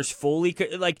Islanders fully?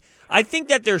 I think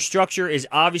that their structure is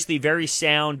obviously very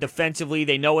sound defensively.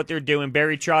 They know what they're doing.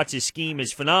 Barry Trotz's scheme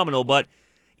is phenomenal, but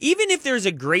even if there's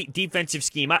a great defensive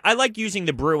scheme, I like using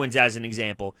the Bruins as an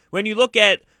example. When you look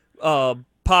at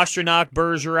Pastrnak,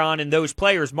 Bergeron, and those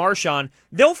players, Marchand,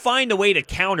 they'll find a way to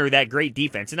counter that great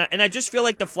defense. And I just feel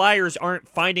like the Flyers aren't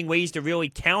finding ways to really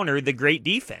counter the great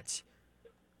defense.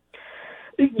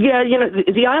 Yeah,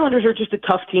 the Islanders are just a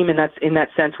tough team in that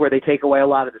sense where they take away a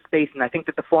lot of the space, and I think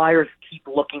that the Flyers keep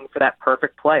looking for that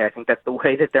perfect play. I think that's the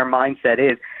way that their mindset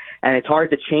is, and it's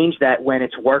hard to change that when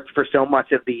it's worked for so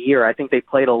much of the year. I think they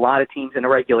played a lot of teams in the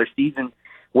regular season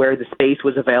where the space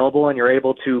was available and you're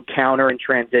able to counter and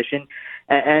transition.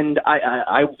 And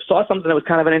I saw something that was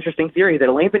kind of an interesting theory, that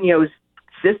Alain Vigneault's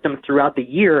system throughout the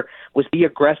year was be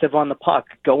aggressive on the puck,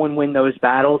 go and win those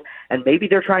battles, and maybe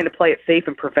they're trying to play it safe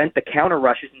and prevent the counter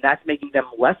rushes, and that's making them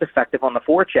less effective on the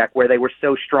forecheck, where they were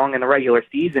so strong in the regular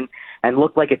season and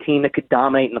looked like a team that could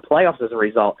dominate in the playoffs as a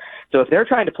result. So if they're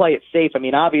trying to play it safe,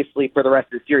 obviously for the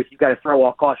rest of the series, you've got to throw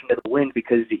all caution to the wind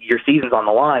because your season's on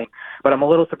the line. But I'm a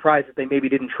little surprised that they maybe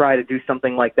didn't try to do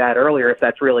something like that earlier, if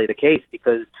that's really the case,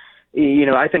 because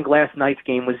I think last night's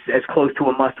game was as close to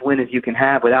a must-win as you can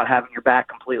have without having your back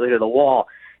completely to the wall.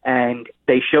 And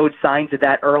they showed signs of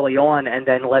that early on and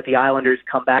then let the Islanders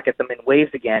come back at them in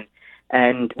waves again.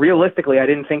 And realistically, I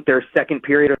didn't think their second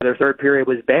period or their third period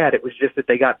was bad. It was just that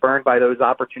they got burned by those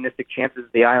opportunistic chances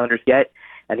the Islanders get.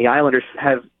 And the Islanders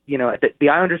have, the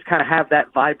Islanders kind of have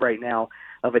that vibe right now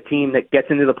of a team that gets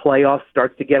into the playoffs,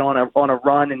 starts to get on a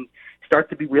run, and start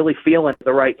to be really feeling at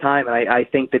the right time. And I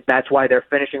think that that's why they're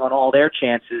finishing on all their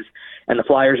chances, and the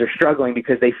Flyers are struggling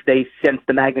because they sense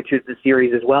the magnitude of the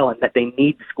series as well, and that they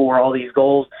need to score all these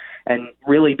goals and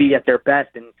really be at their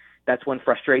best. And that's when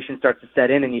frustration starts to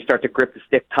set in and you start to grip the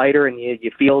stick tighter, and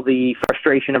you feel the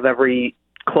frustration of every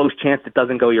close chance that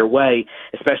doesn't go your way,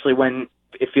 especially when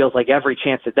it feels like every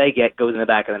chance that they get goes in the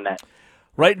back of the net.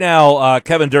 Right now,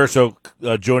 Kevin Durso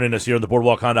joining us here on the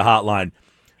Boardwalk Honda Hotline.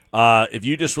 If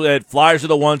you just said Flyers are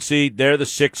the 1 seed, they're the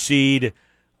 6 seed,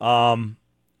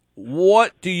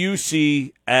 what do you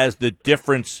see as the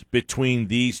difference between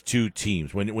these two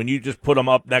teams? When you just put them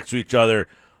up next to each other,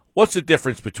 what's the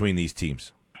difference between these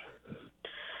teams?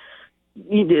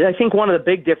 I think one of the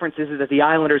big differences is that the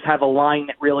Islanders have a line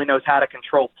that really knows how to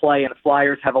control play, and the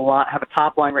Flyers have a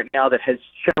top line right now that has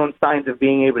shown signs of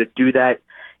being able to do that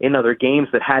in other games,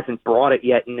 that hasn't brought it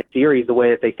yet in the series the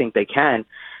way that they think they can.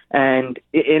 And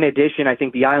in addition, I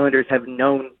think the Islanders have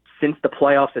known since the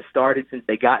playoffs have started, since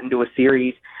they got into a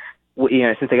series,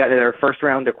 since they got into their first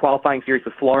round, their qualifying series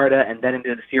with Florida, and then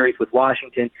into the series with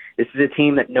Washington, this is a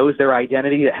team that knows their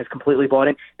identity, that has completely bought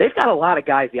in. They've got a lot of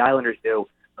guys, the Islanders do,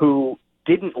 who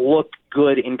didn't look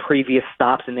good in previous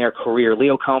stops in their career.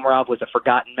 Leo Komarov was a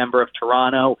forgotten member of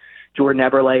Toronto. Jordan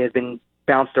Eberle has been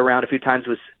bounced around a few times,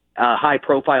 was a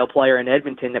high-profile player in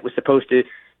Edmonton that was supposed to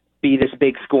be this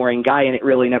big scoring guy, and it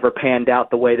really never panned out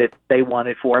the way that they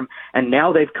wanted for him. And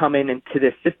now they've come into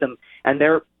this system, and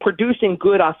they're producing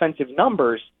good offensive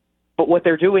numbers, but what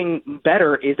they're doing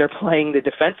better is they're playing the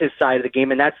defensive side of the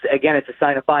game, and that's, again, it's a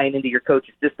sign of buying into your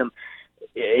coach's system.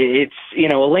 It's,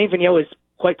 Alain Vigneault is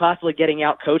quite possibly getting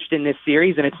out-coached in this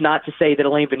series, and it's not to say that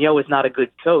Alain Vigneault is not a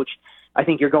good coach. I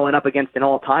think you're going up against an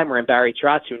all-timer in Barry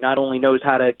Trotz, who not only knows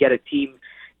how to get a team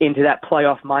into that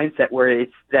playoff mindset where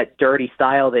it's that dirty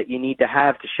style that you need to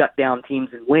have to shut down teams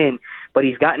and win, but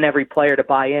he's gotten every player to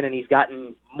buy in, and he's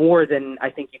gotten more than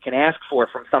I think you can ask for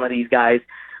from some of these guys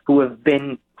who have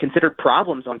been considered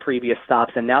problems on previous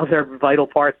stops, and now they're vital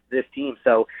parts of this team.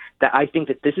 So that I think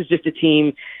that this is just a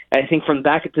team, I think from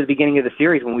back to the beginning of the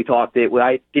series when we talked,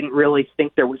 I didn't really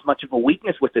think there was much of a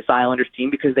weakness with this Islanders team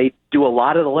because they do a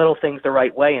lot of the little things the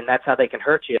right way, and that's how they can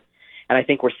hurt you. And I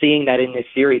think we're seeing that in this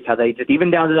series, how they just,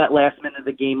 even down to that last minute of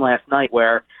the game last night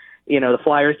where, the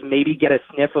Flyers maybe get a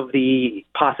sniff of the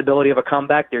possibility of a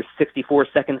comeback. There's 64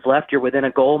 seconds left. You're within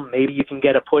a goal. Maybe you can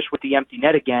get a push with the empty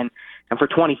net again. And for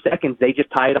 20 seconds, they just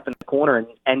tie it up in the corner and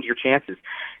end your chances.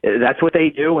 That's what they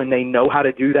do, and they know how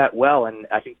to do that well. And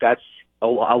I think that's a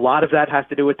lot of that has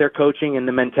to do with their coaching and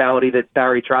the mentality that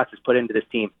Barry Trotz has put into this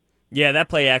team. Yeah, that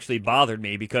play actually bothered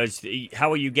me because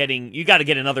how are you got to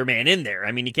get another man in there.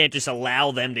 I mean, you can't just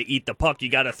allow them to eat the puck. You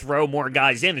got to throw more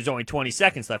guys in. There's only 20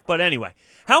 seconds left. But anyway,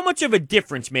 how much of a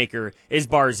difference maker is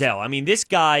Barzal? I mean, this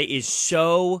guy is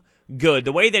so good.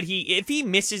 The way that if he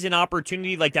misses an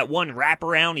opportunity like that one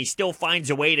wraparound, he still finds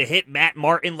a way to hit Matt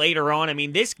Martin later on. I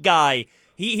mean, this guy,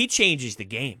 he changes the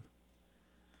game.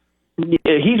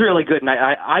 Yeah, he's really good, and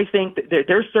I think that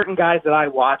there's certain guys that I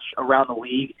watch around the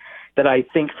league that I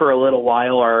think for a little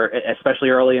while, or especially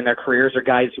early in their careers, are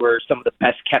guys who are some of the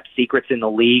best kept secrets in the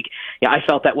league. Yeah, I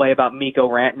felt that way about Mikko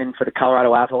Rantanen for the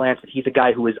Colorado Avalanche. That he's a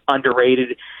guy who was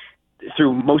underrated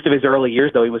through most of his early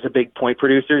years, though he was a big point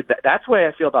producer. That's the way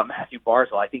I feel about Matthew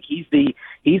Barzal. I think he's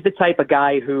the type of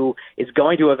guy who is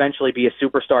going to eventually be a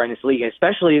superstar in this league,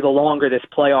 especially the longer this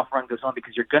playoff run goes on,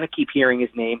 because you're going to keep hearing his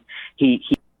name.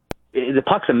 The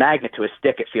puck's a magnet to his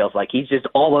stick, it feels like. He's just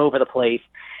all over the place,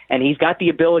 and he's got the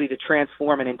ability to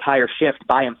transform an entire shift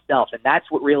by himself, and that's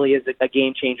what really is a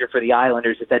game changer for the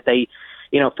Islanders, is that they,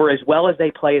 for as well as they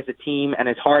play as a team and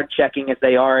as hard-checking as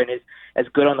they are and as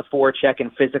good on the forecheck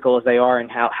and physical as they are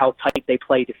and how tight they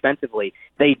play defensively,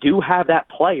 they do have that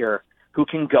player who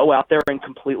can go out there and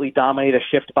completely dominate a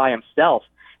shift by himself.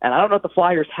 And I don't know if the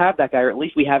Flyers have that guy, or at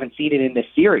least we haven't seen it in this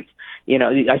series.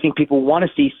 I think people want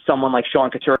to see someone like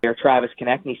Sean Couturier or Travis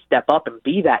Konechny step up and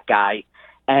be that guy,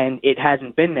 and it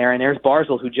hasn't been there. And there's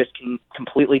Barzal, who just can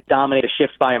completely dominate a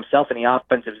shift by himself in the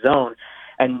offensive zone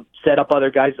and set up other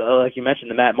guys, like you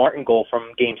mentioned, the Matt Martin goal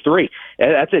from Game 3.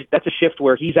 That's a shift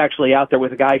where he's actually out there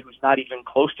with a guy who's not even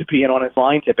close to being on his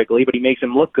line typically, but he makes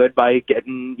him look good by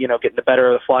getting the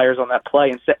better of the Flyers on that play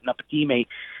and setting up a teammate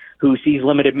who sees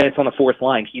limited minutes on the fourth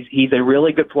line. He's a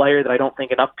really good player that I don't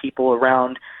think enough people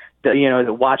around that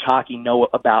watch hockey know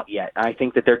about yet. I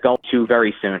think that they're going to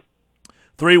very soon.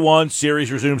 3-1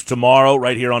 series resumes tomorrow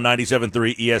right here on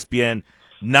 97.3 ESPN.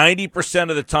 90%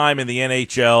 of the time in the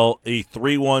NHL, a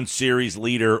 3-1 series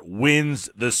leader wins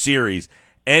the series.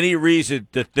 Any reason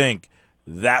to think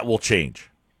that will change?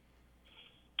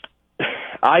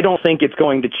 I don't think it's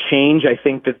going to change. I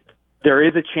think that there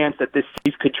is a chance that this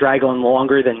series could drag on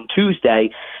longer than Tuesday,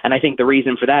 and I think the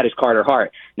reason for that is Carter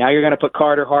Hart. Now you're going to put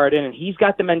Carter Hart in, and he's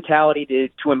got the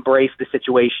mentality to embrace the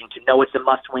situation, to know it's a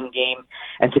must-win game,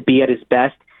 and to be at his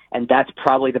best, and that's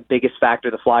probably the biggest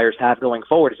factor the Flyers have going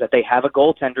forward, is that they have a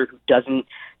goaltender who doesn't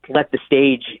let the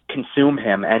stage consume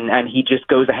him, and he just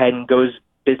goes ahead and goes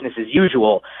business as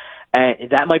usual. And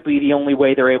that might be the only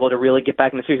way they're able to really get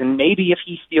back in the series. And maybe if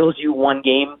he steals you one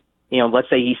game, let's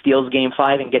say he steals Game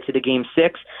 5 and gets to the Game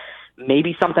 6,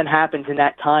 maybe something happens in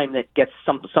that time that gets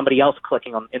somebody else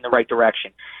clicking in the right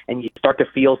direction, and you start to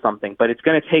feel something. But it's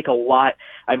going to take a lot.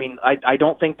 I mean, I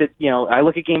don't think that, I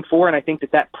look at Game 4, and I think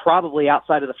that probably,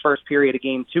 outside of the first period of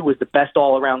Game 2, was the best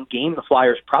all-around game the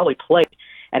Flyers probably played.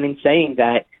 And in saying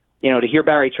that, to hear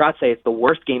Barry Trotz say it's the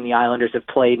worst game the Islanders have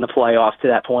played in the playoffs to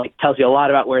that point tells you a lot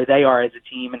about where they are as a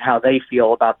team and how they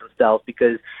feel about themselves,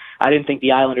 because I didn't think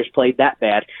the Islanders played that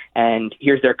bad. And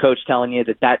here's their coach telling you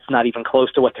that that's not even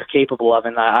close to what they're capable of.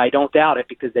 And I don't doubt it,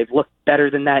 because they've looked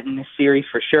better than that in this series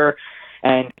for sure.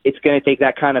 And it's going to take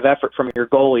that kind of effort from your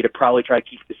goalie to probably try to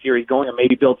keep the series going and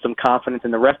maybe build some confidence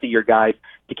in the rest of your guys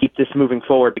to keep this moving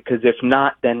forward. Because if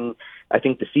not, then I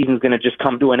think the season's going to just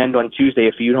come to an end on Tuesday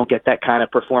if you don't get that kind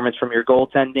of performance from your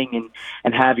goaltending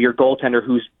and have your goaltender,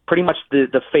 who's pretty much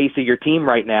the face of your team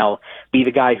right now, be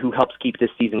the guy who helps keep this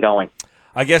season going.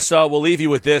 I guess we'll leave you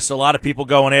with this. A lot of people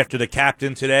going after the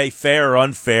captain today, fair or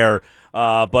unfair.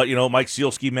 But, Mike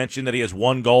Sealski mentioned that he has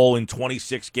one goal in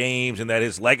 26 games and that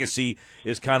his legacy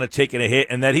is kind of taking a hit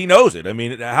and that he knows it. I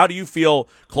mean, how do you feel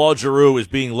Claude Giroux is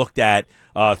being looked at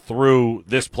through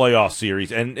this playoff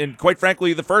series and quite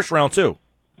frankly, the first round too?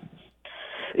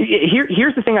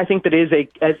 Here's the thing I think that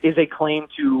is a claim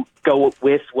to go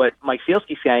with what Mike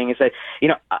Sealski's saying, is that,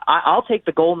 I'll take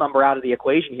the goal number out of the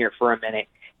equation here for a minute.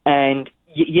 And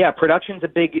yeah, production's a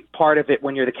big part of it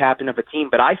when you're the captain of a team,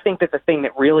 but I think that the thing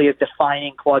that really is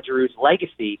defining Claude Giroux's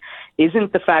legacy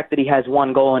isn't the fact that he has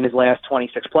one goal in his last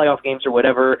 26 playoff games or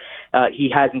whatever he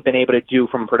hasn't been able to do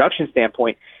from a production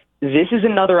standpoint. This is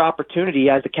another opportunity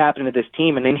as the captain of this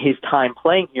team, and in his time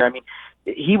playing here, I mean,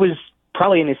 he was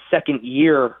probably in his second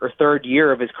year or third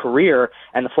year of his career,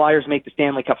 and the Flyers make the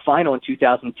Stanley Cup final in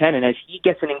 2010, and as he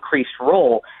gets an increased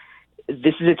role,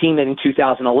 this is a team that in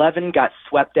 2011 got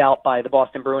swept out by the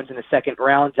Boston Bruins in the second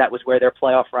round. That was where their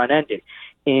playoff run ended.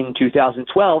 In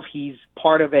 2012, he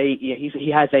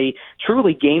has a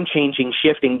truly game-changing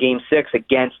shift in Game 6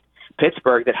 against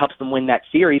Pittsburgh that helps them win that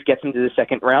series, gets them to the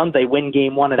second round. They win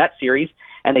Game 1 of that series,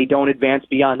 and they don't advance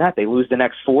beyond that. They lose the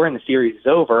next 4, and the series is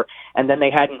over. And then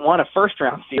they hadn't won a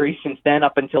first-round series since then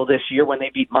up until this year when they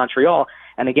beat Montreal.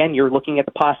 And again, you're looking at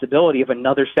the possibility of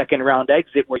another second-round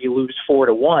exit where you lose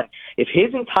 4-1. If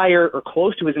his entire, or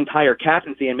close to his entire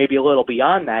captaincy, and maybe a little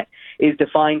beyond that, is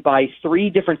defined by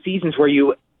 3 different seasons where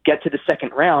you get to the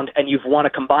second round and you've won a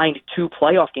combined 2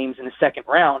 playoff games in the second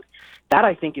round, that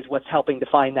I think is what's helping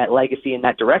define that legacy in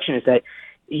that direction, is that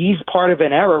he's part of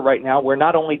an era right now where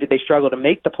not only did they struggle to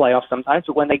make the playoffs sometimes,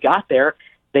 but when they got there,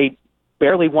 they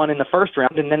barely won in the first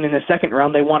round, and then in the second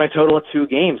round they won a total of 2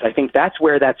 games. I think that's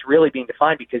where that's really being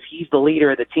defined, because he's the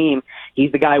leader of the team.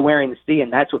 He's the guy wearing the C,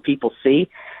 and that's what people see.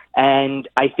 And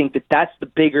I think that that's the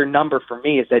bigger number for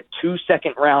me, is that 2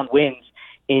 second-round wins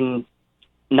in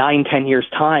 9-10 years'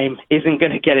 time isn't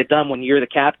going to get it done when you're the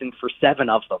captain for 7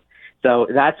 of them. So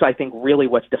that's, I think, really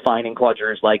what's defining Claude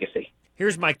Giroux's legacy.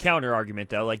 Here's my counter argument,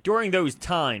 though. Like, during those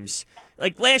times,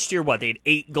 like last year, they had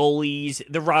 8 goalies,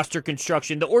 the roster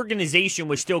construction, the organization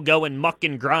was still going muck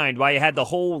and grind while you had the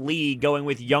whole league going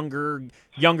with younger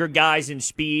guys and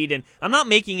speed. And I'm not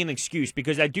making an excuse,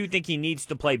 because I do think he needs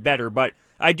to play better, but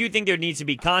I do think there needs to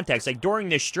be context. Like, during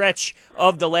this stretch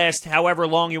of the last however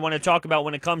long you want to talk about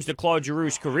when it comes to Claude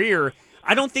Giroux's career,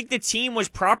 I don't think the team was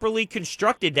properly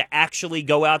constructed to actually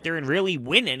go out there and really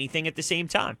win anything at the same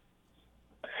time.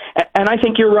 And I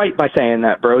think you're right by saying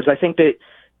that, Brodes. I think that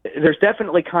there's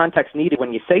definitely context needed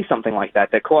when you say something like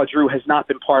that Claude Giroux has not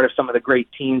been part of some of the great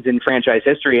teams in franchise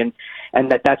history,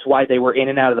 and that's why they were in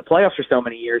and out of the playoffs for so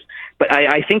many years. But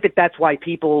I think that's why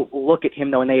people look at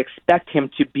him, though, and they expect him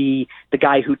to be the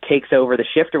guy who takes over the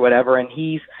shift or whatever, and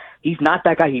he's not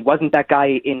that guy. He wasn't that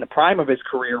guy in the prime of his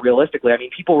career, realistically. I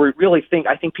mean,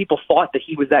 I think people thought that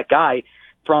he was that guy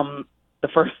from the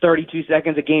first 32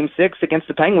 seconds of Game 6 against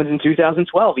the Penguins in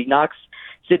 2012. He knocks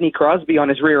Sidney Crosby on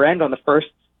his rear end on the first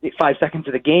 5 seconds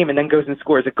of the game and then goes and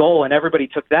scores a goal, and everybody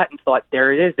took that and thought,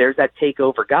 there it is, there's that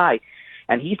takeover guy.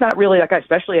 And he's not really that guy,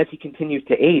 especially as he continues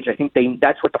to age. I think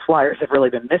that's what the Flyers have really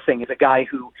been missing, is a guy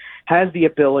who has the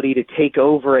ability to take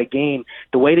over a game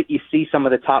the way that you see some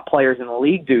of the top players in the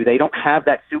league do. They don't have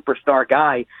that superstar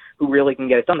guy who really can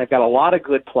get it done. They've got a lot of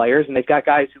good players, and they've got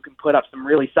guys who can put up some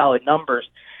really solid numbers.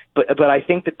 But I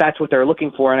think that's what they're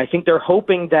looking for, and I think they're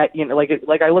hoping that,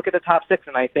 like I look at the top 6,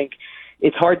 and I think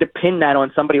it's hard to pin that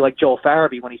on somebody like Joel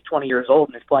Farabee when he's 20 years old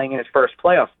and is playing in his first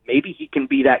playoffs. Maybe he can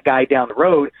be that guy down the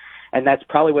road, and that's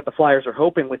probably what the Flyers are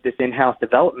hoping with this in-house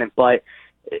development. But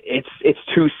it's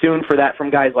too soon for that from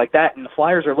guys like that, and the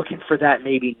Flyers are looking for that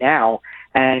maybe now,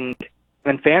 and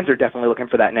fans are definitely looking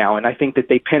for that now. And I think that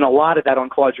they pin a lot of that on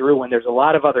Claude Giroux when there's a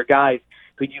lot of other guys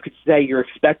who you could say you're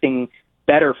expecting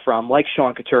better from, like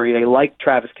Sean Couturier, like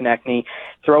Travis Konechny.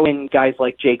 Throw in guys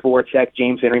like Jake Voracek,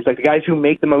 James Van Riemsdyk, like the guys who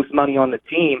make the most money on the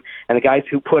team and the guys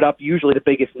who put up usually the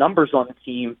biggest numbers on the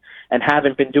team and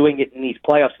haven't been doing it in these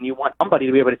playoffs. And you want somebody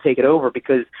to be able to take it over,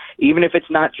 because even if it's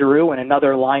not Giroux and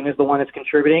another line is the one that's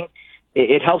contributing,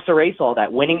 it helps erase all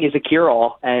that. Winning is a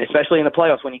cure-all, and especially in the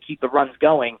playoffs when you keep the runs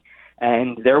going.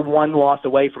 And they're one loss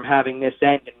away from having this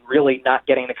end and really not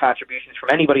getting the contributions from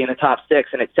anybody in the top 6,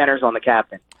 and it centers on the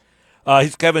captain.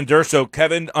 He's Kevin Durso,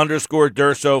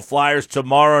 Kevin_Durso. Flyers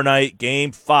tomorrow night,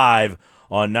 Game 5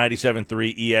 on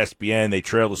 97.3 ESPN. They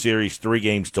trail the series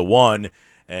 3-1.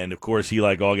 And, of course, he,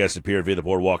 like all guests, appeared via the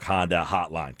Boardwalk Honda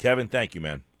hotline. Kevin, thank you,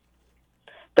 man.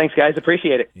 Thanks, guys.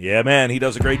 Appreciate it. Yeah, man. He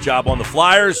does a great job on the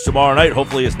Flyers tomorrow night.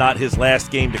 Hopefully it's not his last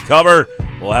game to cover.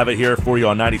 We'll have it here for you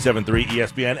on 97.3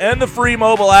 ESPN and the free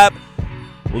mobile app.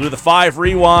 We'll do the 5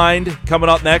 Rewind coming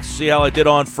up next. See how I did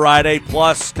on Friday.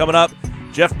 Plus, coming up,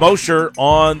 Jeff Mosher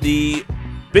on the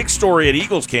big story at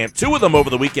Eagles camp. 2 of them over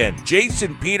the weekend.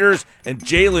 Jason Peters and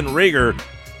Jalen Reagor.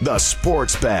 The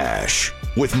Sports Bash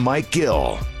with Mike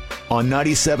Gill on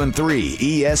 97.3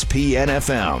 ESPN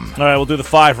FM. All right, we'll do the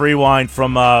 5 Rewind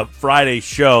from Friday's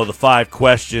show, the 5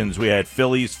 questions. We had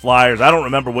Phillies, Flyers. I don't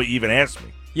remember what you even asked me.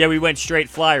 Yeah, we went straight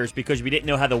Flyers because we didn't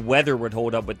know how the weather would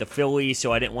hold up with the Phillies,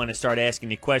 so I didn't want to start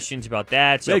asking you questions about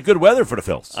that. So they had good weather for the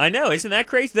Phils. I know, isn't that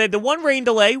crazy? They had the 1 rain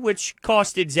delay, which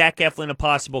costed Zach Eflin a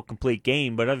possible complete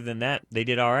game, but other than that, they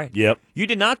did all right. Yep. You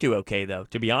did not do okay, though,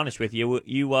 to be honest with you.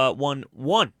 You won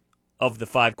 1 of the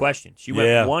 5 questions. You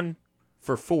went 1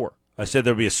 for 4. I said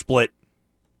there would be a split.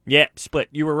 Yeah, split.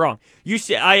 You were wrong.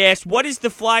 I asked, what is the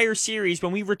Flyer series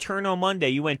when we return on Monday?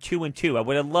 You went 2-2. I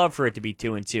would have loved for it to be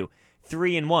 2-2.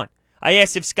 3-1. I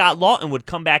asked if Scott Lawton would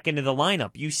come back into the lineup.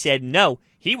 You said no.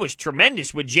 He was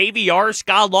tremendous with JVR,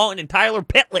 Scott Lawton, and Tyler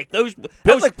Pitlick.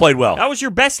 Pitlick played well. That was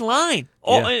your best line.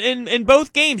 In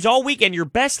both games all weekend. Your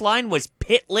best line was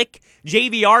Pitlick,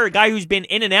 JVR, a guy who's been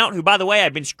in and out, who, by the way,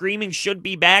 I've been screaming should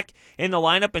be back in the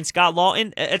lineup, and Scott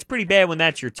Lawton. It's pretty bad when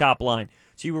that's your top line.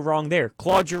 So you were wrong there.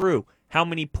 Claude Giroux, how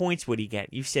many points would he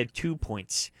get? You said 2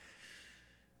 points.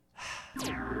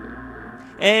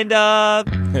 And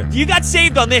you got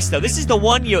saved on this, though. This is the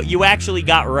one you actually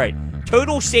got right.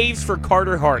 Total saves for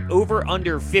Carter Hart, over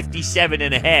under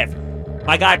 57.5.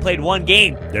 My guy played 1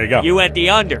 game. There you go. You went the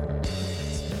under.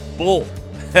 bull.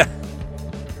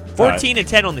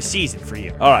 14-10 on the season for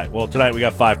you. All right, well, tonight we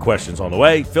got 5 questions on the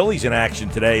way. Phillies in action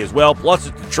today as well, plus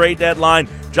it's the trade deadline.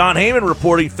 John Heyman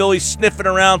reporting Phillies sniffing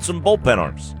around some bullpen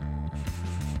arms.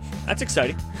 That's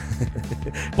exciting.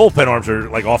 Bullpen arms are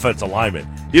like offensive linemen.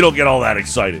 You don't get all that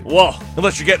excited. Whoa.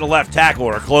 Unless you're getting a left tackle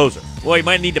or a closer. Well, you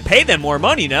might need to pay them more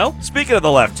money, no? Speaking of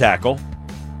the left tackle,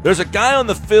 there's a guy on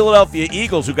the Philadelphia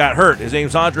Eagles who got hurt. His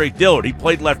name's Andre Dillard. He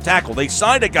played left tackle. They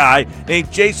signed a guy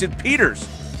named Jason Peters,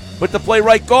 but to play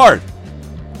right guard.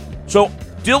 So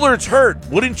Dillard's hurt.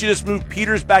 Wouldn't you just move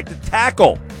Peters back to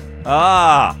tackle?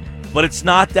 But it's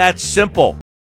not that simple.